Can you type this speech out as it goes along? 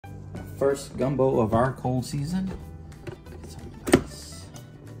first gumbo of our cold season. Get some rice.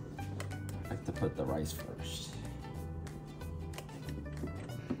 I like to put the rice first.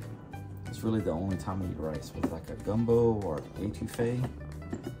 It's really the only time I eat rice with like a gumbo or etouffee.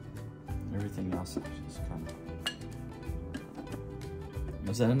 Everything else is just kind of...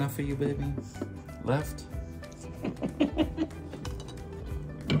 Is that enough for you, baby? Left?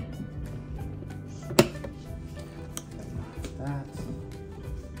 That.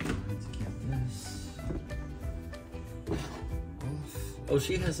 Let's get this. Oh,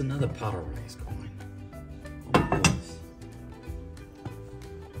 she has another pot of rice going. Oh, yes.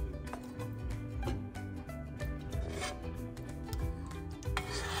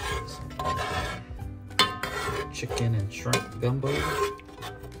 Chicken and shrimp gumbo. What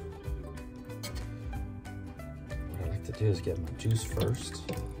I like to do is get my juice first.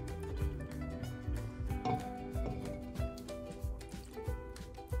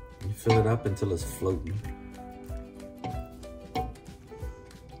 You fill it up until it's floating.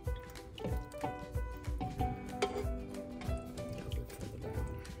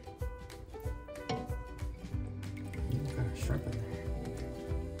 Got a shrimp in there.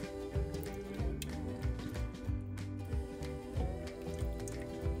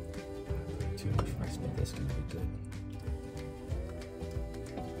 Too much rice, but this is gonna be good.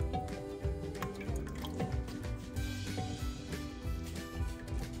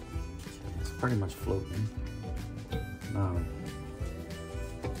 It's pretty much floating. Now,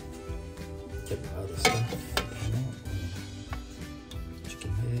 get my other stuff.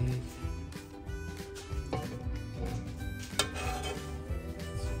 Chicken leg.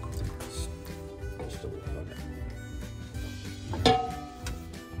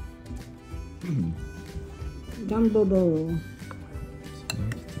 Gumbo bowl.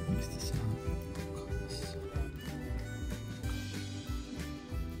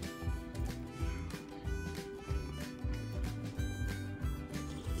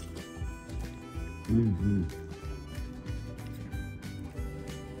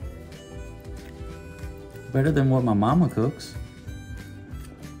 Better than what my mama cooks.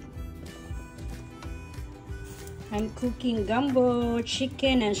 I'm cooking gumbo,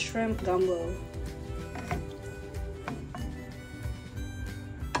 chicken and shrimp gumbo.